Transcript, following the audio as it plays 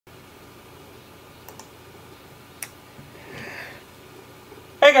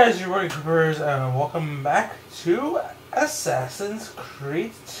Hey guys, your Creepers, and welcome back to Assassin's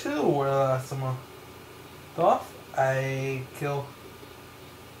Creed 2, where last time I left off, I killed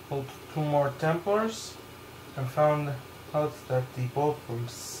two more Templars and found out that the boat from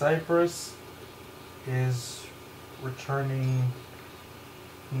Cyprus is returning,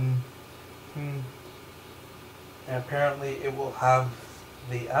 and apparently it will have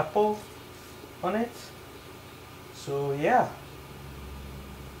the apple on it. So yeah.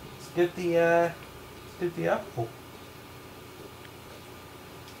 Let's get the apple.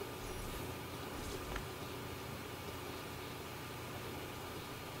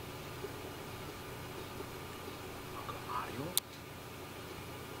 Uncle Mario?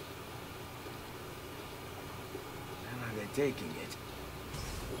 When are they taking it?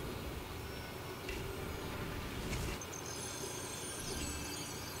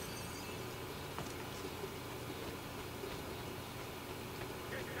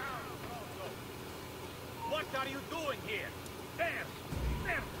 What are you doing here? There!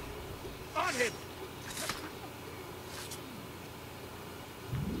 There! On him!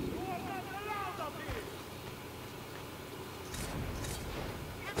 You are not allowed up here!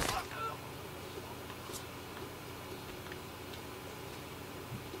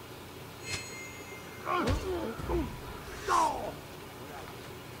 No!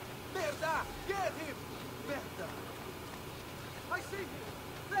 Merda! Get him! Merda! I see him!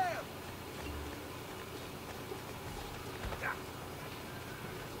 There!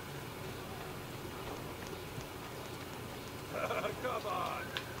 Come on,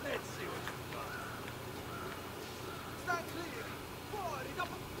 let's see what you've got. Stand clear! Fuori!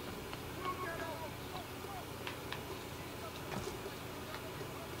 Dopo!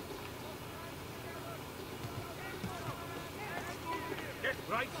 Get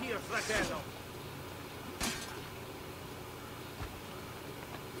right here, fratello!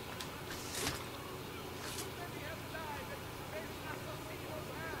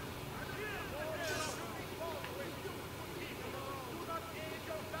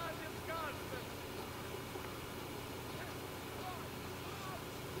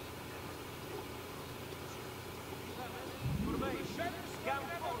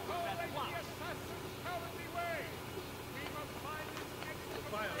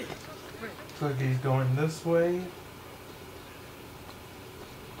 Looks like he's going this way.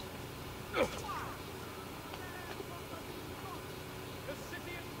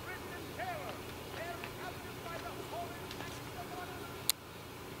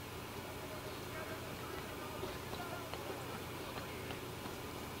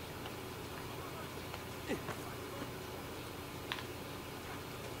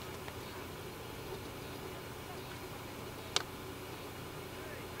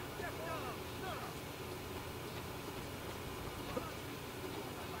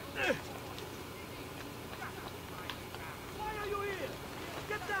 Why are you here?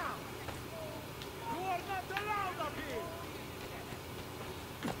 Get down! You are not allowed up here!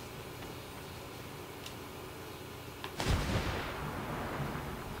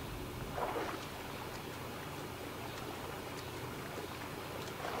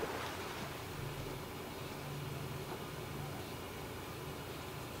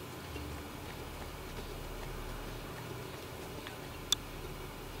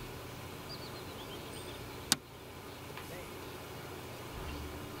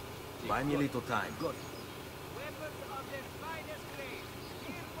 Buy me a little time. Weapons of the finest grade,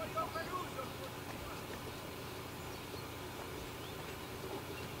 here for your perusal.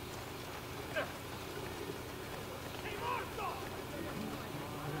 Sei morto!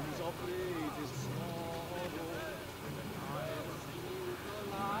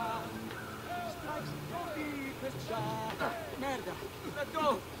 Merda! Let go!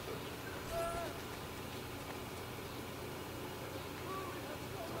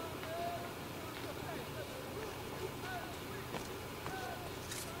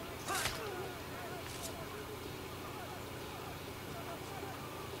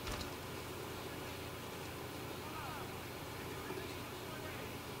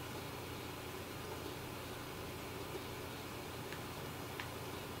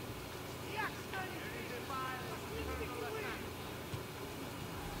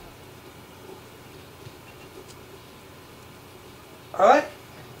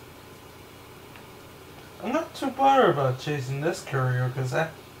 I'm not too bothered about chasing this courier because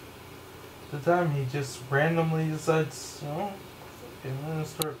at the time he just randomly decides, you know, okay, I'm gonna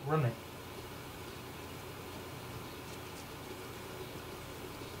start running.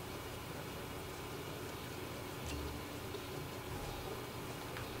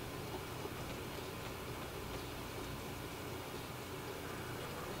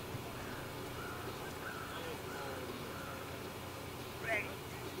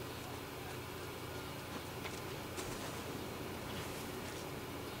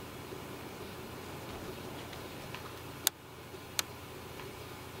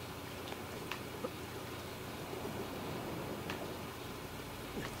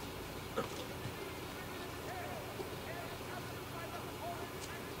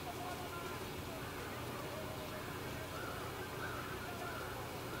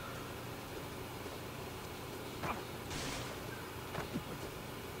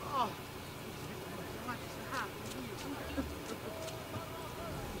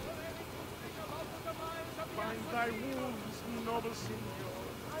 Bind thy wounds, noble Signor.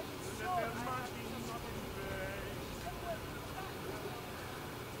 Let their marching not in vain.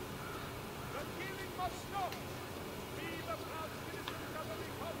 The killing must stop. We, the proud citizens of the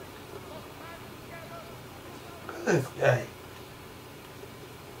Republic, must stand together. This guy.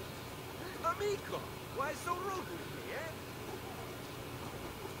 Amico, why so rude with me, eh?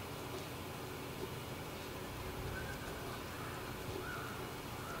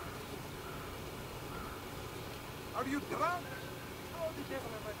 Are you drunk? How the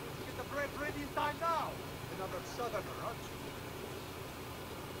devil am I going to get the bread ready in time now? Another southerner, aren't you?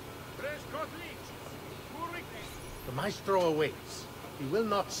 Prescott Leach, Murique. The maestro awaits. He will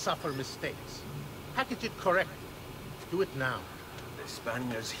not suffer mistakes. Package it correctly. Do it now. The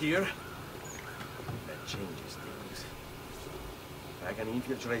Spaniards here? That changes things. I can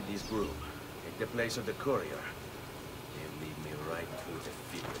infiltrate this group, take the place of the courier. They'll lead me right through the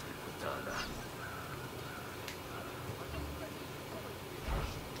feet of the Putana.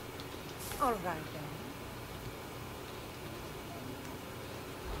 All right then.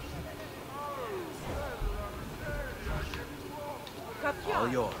 All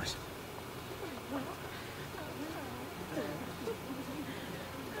yours.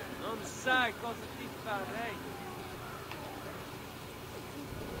 Non sai cosa ti farei.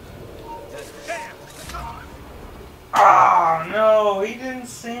 Oh no, he didn't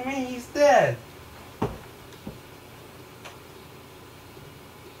see me, he's dead.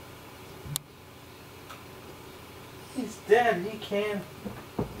 He's dead, he can't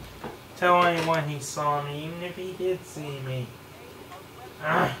tell anyone he saw me, even if he did see me.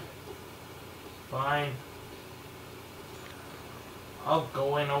 Ah, fine. I'll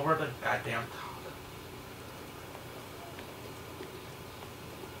go in over the goddamn top.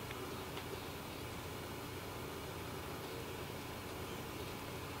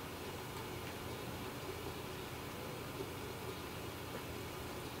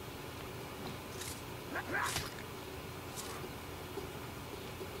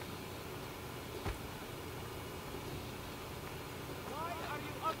 Why are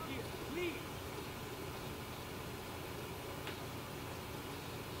you up here? Leave.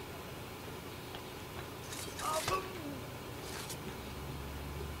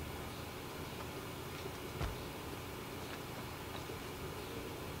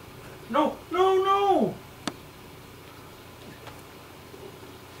 No, no, no!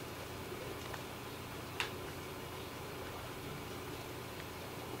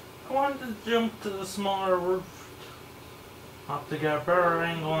 I wanted to jump to the smaller roof. Have to get a better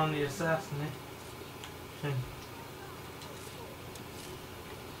angle on the assassination.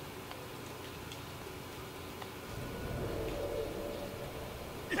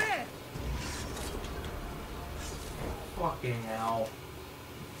 Fucking hell.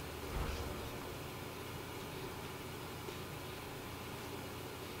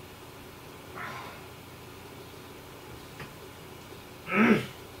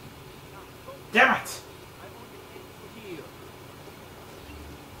 Damn it! Here.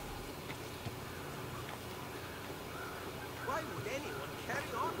 Why would anyone carry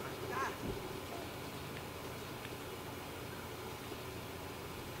on like that?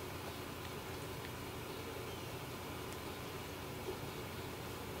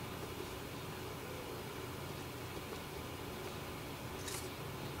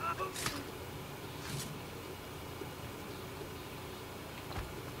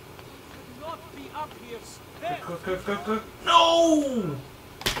 Not be up here. There. No!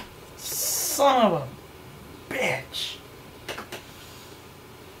 Son of a bitch!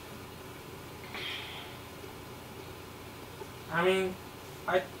 I mean,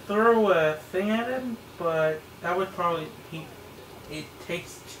 I threw a thing at him, but that would probably it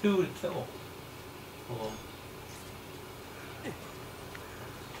takes two to kill.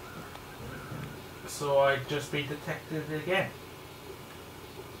 So I'd just be detected again.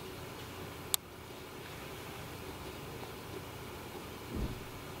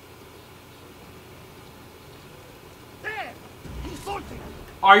 There! He's bolting!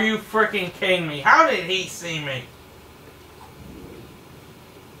 Are you freaking kidding me? How did he see me?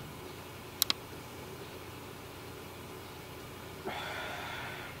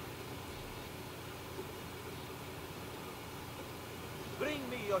 Bring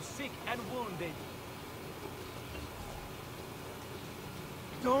me your sick and wounded.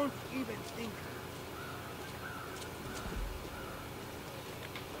 Don't even think.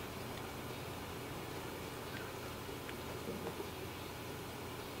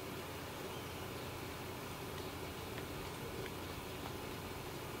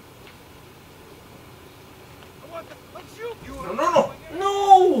 What the? Let's shoot you! No, no, no!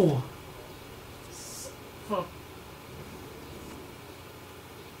 No! Fuck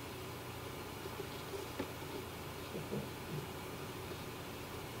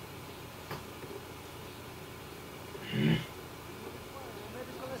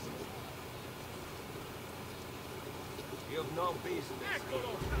no business.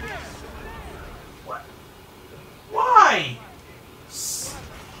 What? Why?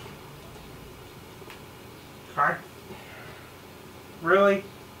 Card? Really?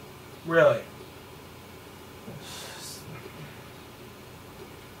 Really?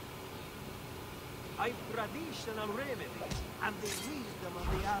 I've traditional remedies and the wisdom of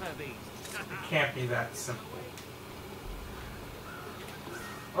the Arabes. It can't be that simple.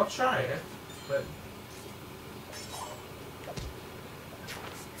 I'll try it, but...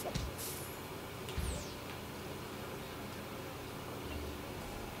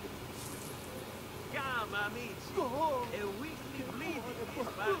 Come, amici. A weekly bleeding is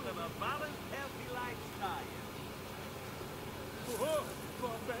part of a balanced, healthy lifestyle.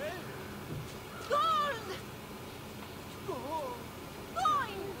 Gold!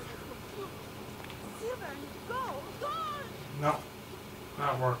 Coins! Silver and gold! Gold! No.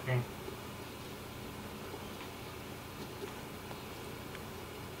 Not working.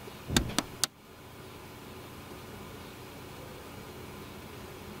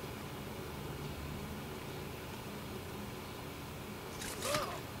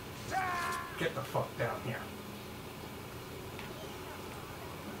 Get the fuck down here.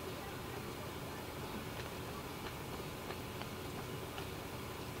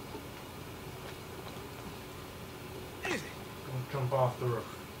 Don't jump off the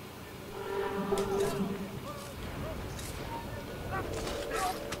roof.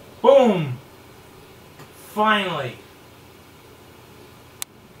 Boom! Finally!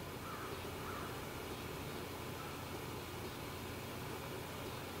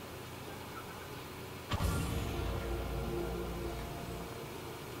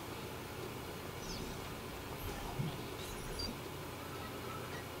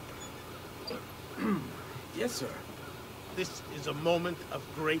 Yes, sir. This is a moment of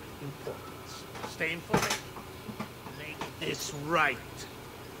great importance. Stay informed. Make this right.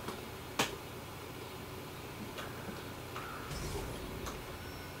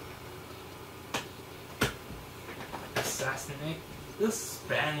 Assassinate the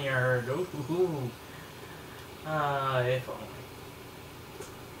Spaniard. Ooh. If only.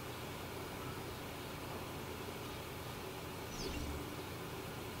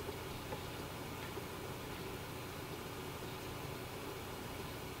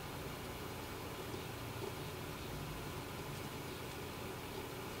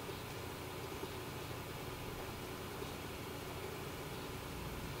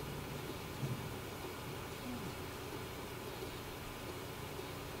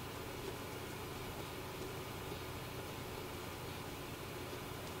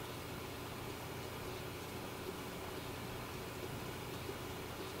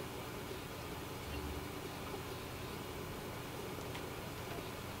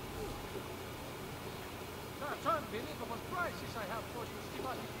 Such unbelievable prices I have for you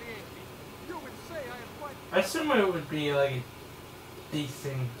schematically 80. You would say I am quite... I assume it would be like a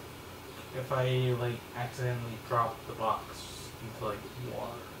decent if I like accidentally dropped the box into like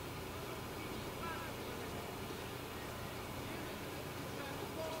water.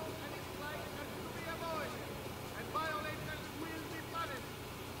 And its light has to be avoided, and violators will be punished.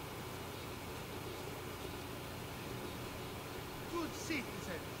 Good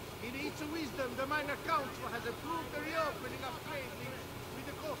citizen. In its wisdom, the minor council has approved the reopening of trade links with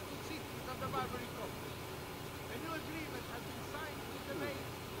the coastal cities of the Barbary Coast. A new agreement has been signed with the maid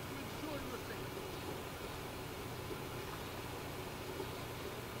to ensure your safety.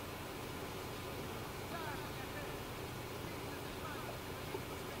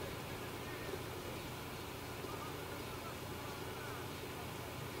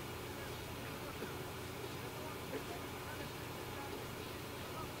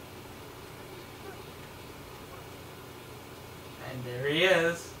 And there he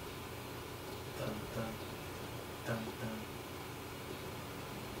is. Dun dun dun dun.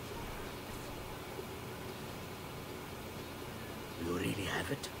 You really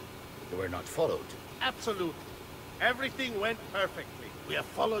have it? You were not followed. Absolutely. Everything went perfectly. We have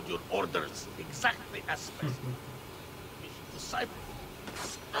followed your orders exactly as specified. Mission disciple.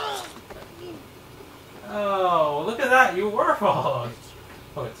 Oh, look at that! You were followed.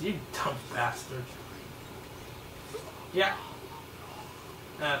 Oh, it's you, dumb bastard. Yeah.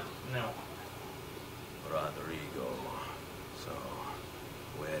 No. Rodrigo. So,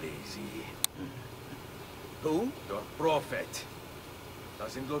 where is he? Who? Your prophet.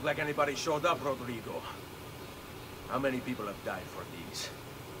 Doesn't look like anybody showed up, Rodrigo. How many people have died for these?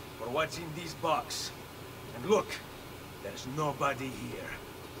 For what's in this box? And look, there's nobody here.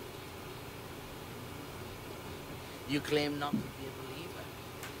 You claim not to be a believer,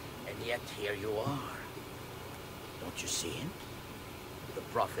 and yet here you are. Don't you see him? The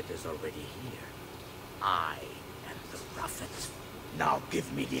prophet is already here. I am the prophet. Now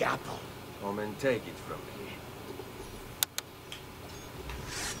give me the apple. Come and take it from me.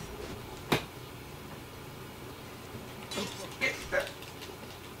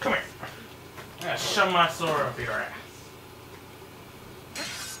 Come here. I'm gonna shove my sword up your ass.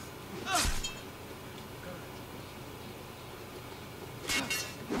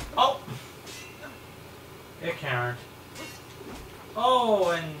 Oh! Get countered.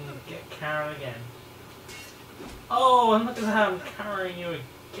 Oh, and get countered again. Oh, and look at how I'm countering you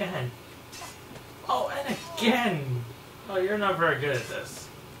again. Oh, and again! Oh, you're not very good at this.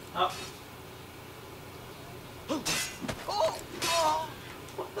 Oh.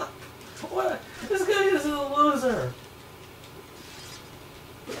 What? This guy is a loser.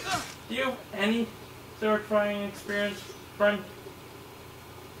 Do you have any sword fighting experience, friend?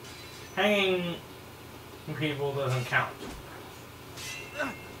 Hanging people doesn't count.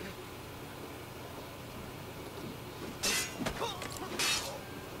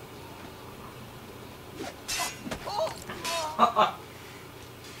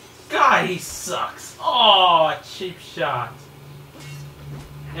 God, he sucks. Oh, cheap shot.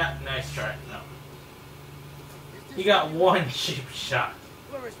 Yeah, nice try. No. You got one cheap shot.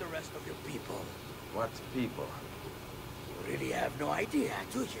 Where is the rest of your people? What people? You really have no idea,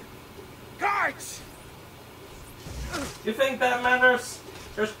 do you? Guards! You think that matters?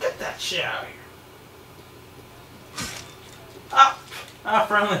 Just get that shit out of here. Ah! Ah,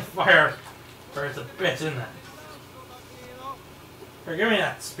 friendly fire. There's a bitch in that. Here, give me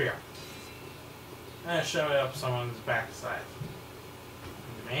that spear. I'm gonna shove it up someone's backside.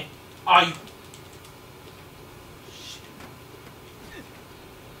 Me? Oh, you... Shit.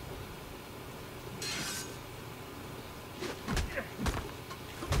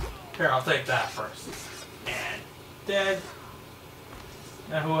 Here, I'll take that first. And dead.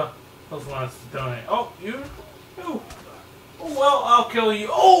 Now who else wants to donate? Oh, you? Who? Oh, well, I'll kill you.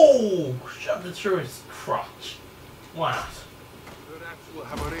 Oh! Shoved it through his crotch. Why not? Perhaps we'll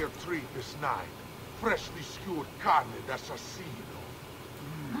have a rare treat this night. Freshly skewered carne d'assassino.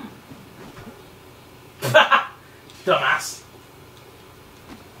 Dumbass.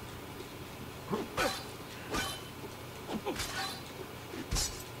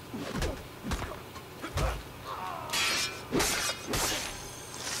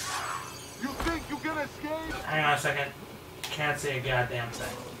 You think you can escape? Hang on a second. Can't see a goddamn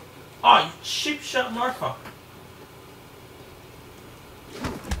thing. Oh, you cheap shot motherfucker.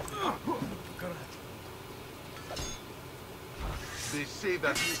 They say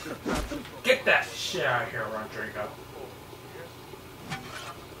that Mr. Captain... Get that shit out of here, Rodrigo.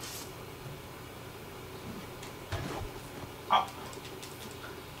 Oh.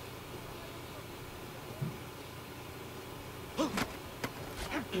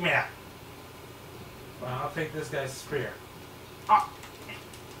 Give me that. Well, I'll take this guy's spear. Oh.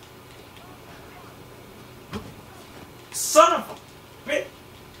 Son of a bitch!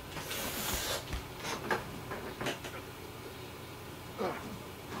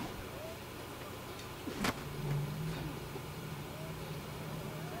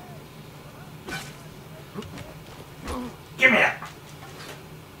 Give me that!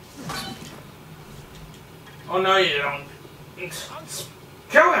 Oh no, you don't.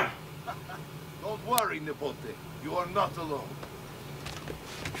 Kill him! Don't worry, Nipote. You are not alone.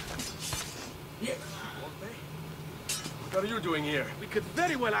 Yeah. What are you doing here? We could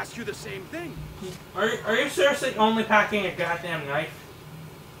very well ask you the same thing. Are you seriously only packing a goddamn knife?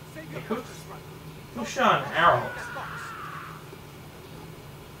 Who shot an arrow?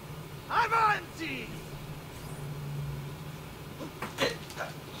 Avanti!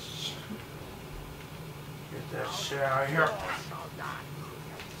 Get that shit out of here.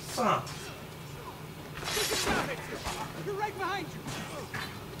 Son. You're right behind you.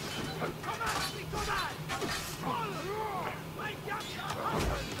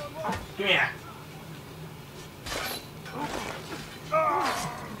 Give me that.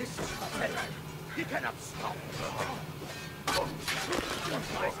 This is pathetic. He cannot stop.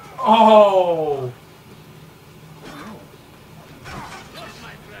 Oh!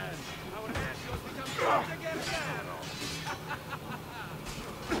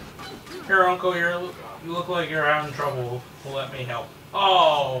 Here, Uncle, you look like you're having trouble. Let me help.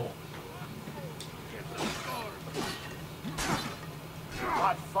 Oh!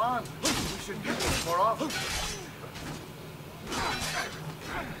 What fun! We should do this more often.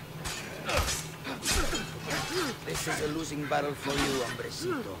 This is a losing battle for you,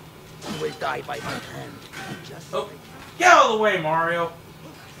 Hombrecito. You will die by my hand. Just Oh! Get out of the way, Mario!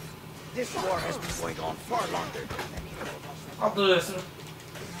 This war has been going on far longer than either of us. I'll do this in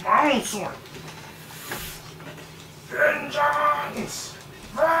my own sword. Vengeance!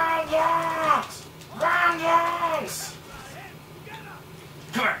 Vengeance! Vengeance!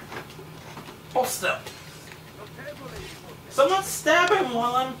 Come here. Hold still. Someone's stabbing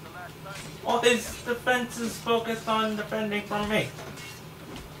while his defense is focused on defending from me.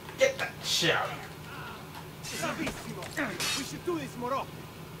 Get that shit out of here. Bravissimo! We should do this more often.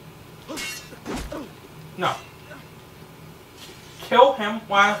 No. Kill him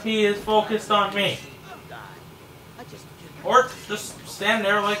while he is focused on me. Or just stand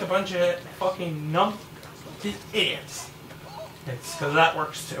there like a bunch of fucking numb idiots. It's because that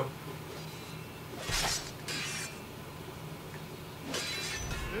works too.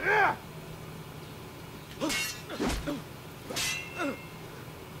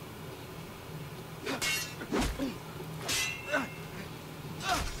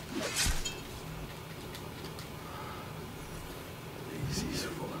 This is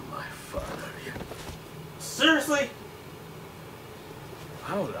for my father. Seriously?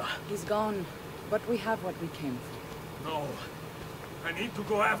 Paula? He's gone, but we have what we came for. No. I need to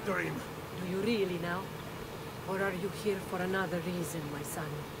go after him. Do you really now? Or are you here for another reason, my son?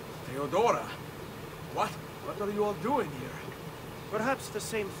 Theodora? What? What are you all doing here? Perhaps the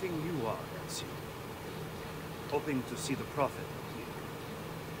same thing you are, Ezio. Hoping to see the Prophet here.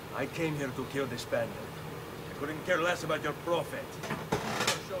 I came here to kill the Spaniard. I couldn't care less about your prophet.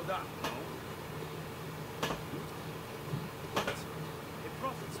 Never showed up, no? The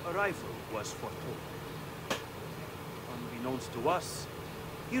Prophet's arrival was foretold. Unbeknownst to us,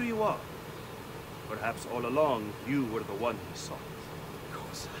 here you are. Perhaps all along, you were the one he sought.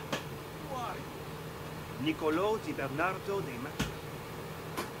 Cosa? Who are you? Niccolo di Bernardo de Macchia.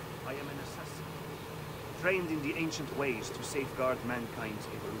 I am an assassin, trained in the ancient ways to safeguard mankind's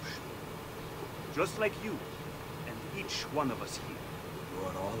evolution. Just like you, and each one of us here. You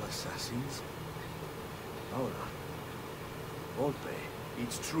are all assassins? Paula. Volpe.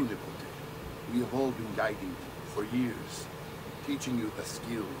 It's true, Nipote. We have all been guiding you for years, teaching you the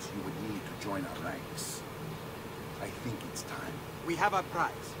skills you would need to join our ranks. I think it's time. We have our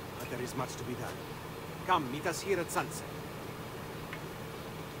prize, but there is much to be done. Come, meet us here at sunset.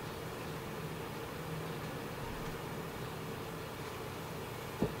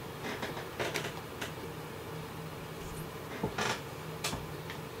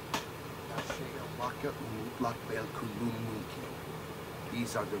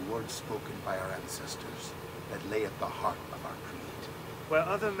 These are the words spoken by our ancestors that lay at the heart of our creed. Where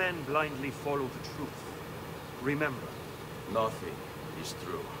other men blindly follow the truth, remember, Nothing is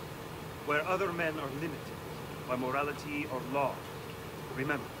true. where other men are limited by morality or law,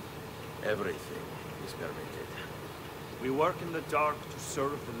 remember, Everything is permitted. we work in the dark to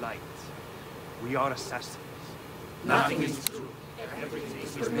serve the light. We are assassins. Nothing is true. Everything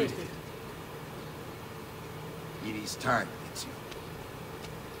is permitted. It is time, Ezio.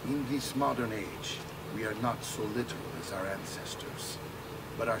 In this modern age, we are not so literal as our ancestors,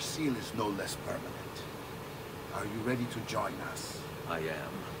 but our seal is no less permanent. Are you ready to join us? I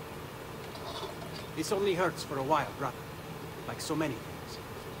am. This only hurts for a while, brother. Like so many things.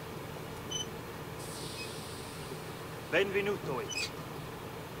 Benvenuto, Ezio.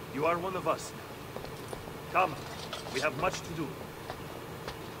 You are one of us now. Come, we have much to do.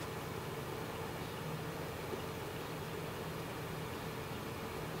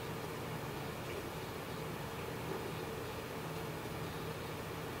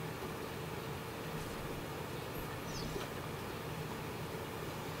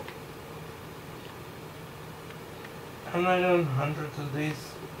 Haven't I done hundreds of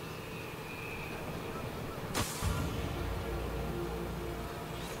these?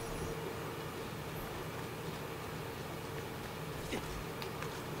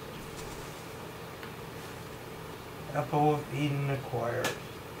 Apple of Eden acquired.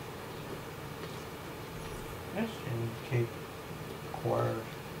 Yes, and Cape acquired.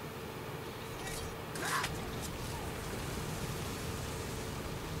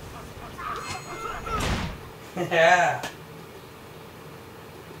 Yeah.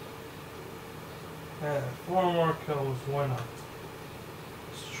 Yeah, 4 more kills, why not?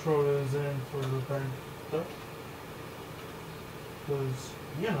 Schroeder's in for the bank. Because,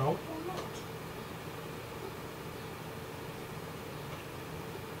 you know, why not?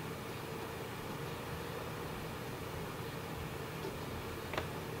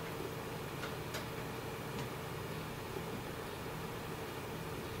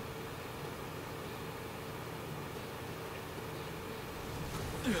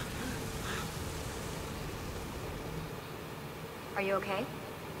 Are you okay?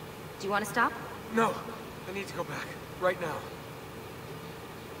 Do you want to stop? No, I need to go back. Right now.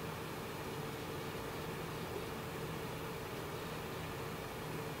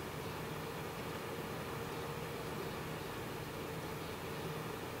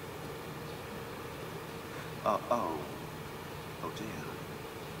 Oh dear.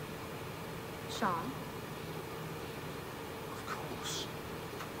 Sean? Of course.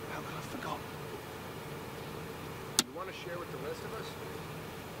 How could I have forgotten? You want to share with the rest of us?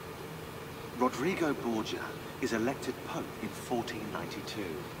 Rodrigo Borgia is elected Pope in 1492,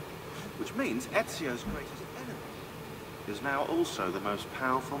 which means Ezio's greatest enemy is now also the most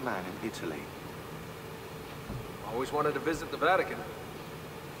powerful man in Italy. Always wanted to visit the Vatican.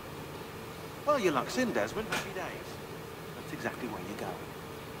 Well, your luck's in, Desmond. Happy days. That's exactly where you're going.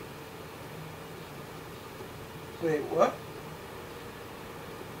 Wait, what?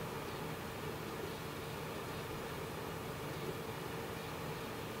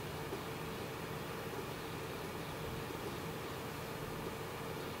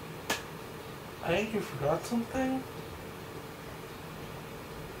 I think you forgot something?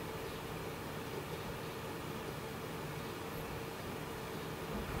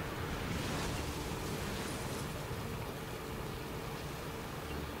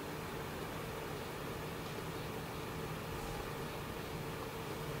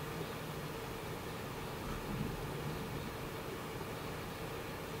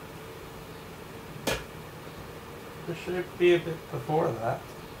 There should be a bit before that.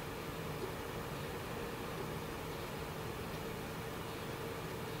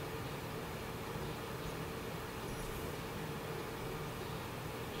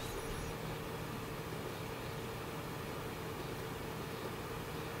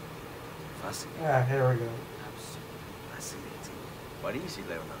 Fascinating. Ah, here we go. Absolutely fascinating. But easy,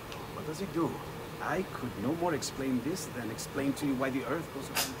 Leonardo. What does he do? I could no more explain this than explain to you why the Earth goes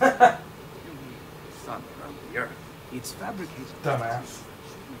around. You mean sun around the earth? It's fabricated. Dumbass.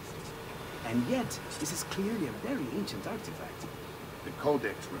 And yet, this is clearly a very ancient artifact. The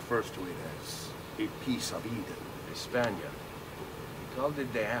Codex refers to it as a piece of Eden. The Spaniard. He called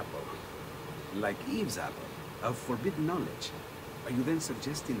it the apple. Like Eve's apple, of forbidden knowledge. Are you then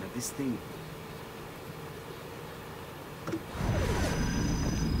suggesting that this thing...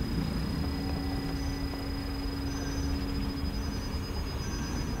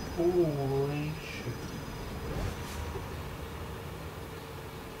 Holy shit.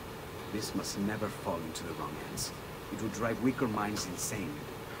 This must never fall into the wrong hands. It would drive weaker minds insane.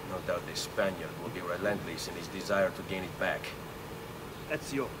 No doubt the Spaniard will be relentless in his desire to gain it back.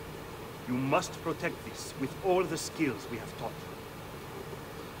 Ezio, you must protect this with all the skills we have taught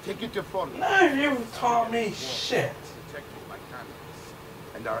you. Take it to Forlì. None of you taught me shit. Protected by cannons,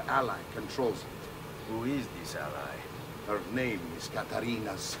 and our ally controls it. Who is this ally? Her name is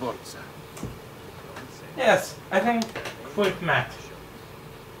Caterina Sforza. Yes, I think quick match.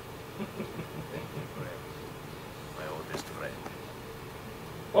 My oldest friend.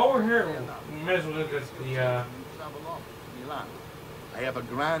 While we're here, we may as well look at the, Travel off to Milan. I have a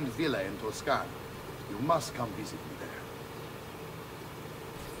grand villa in Toscana. You must come visit me there.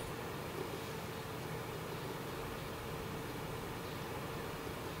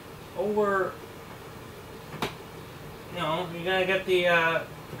 over. No, you gotta get the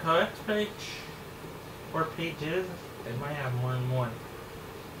codex page or pages. They might have more than one.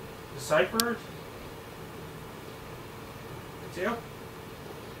 Deciphers. It's you.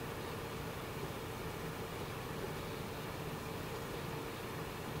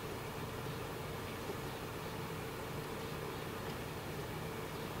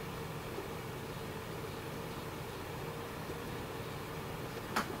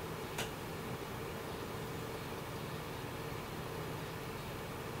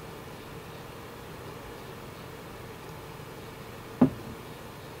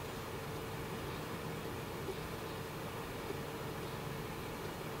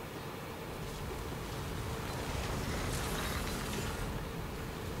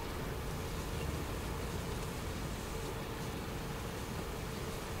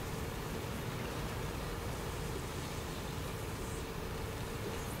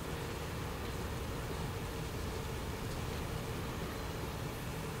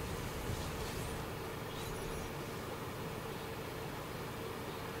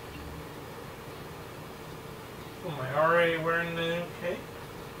 Am I already wearing the new cape?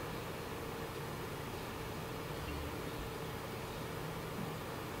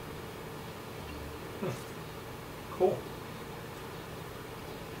 Cool.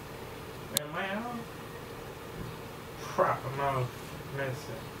 Am I out? Crap, I'm out of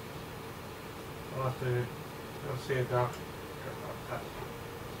medicine. I'll have to go see a doctor about that.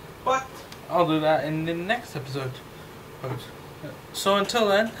 But I'll do that in the next episode. So until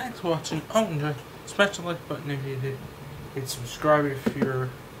then, thanks for watching. Oh, enjoy. Smash the like button if you did. Hit subscribe if you're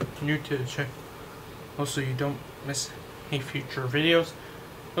new to the channel. Also, you don't miss any future videos.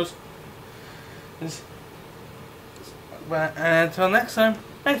 And until next time,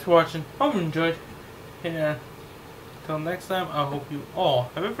 thanks for watching. Hope you enjoyed. And until next time, I hope you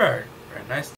all have a very, very nice day.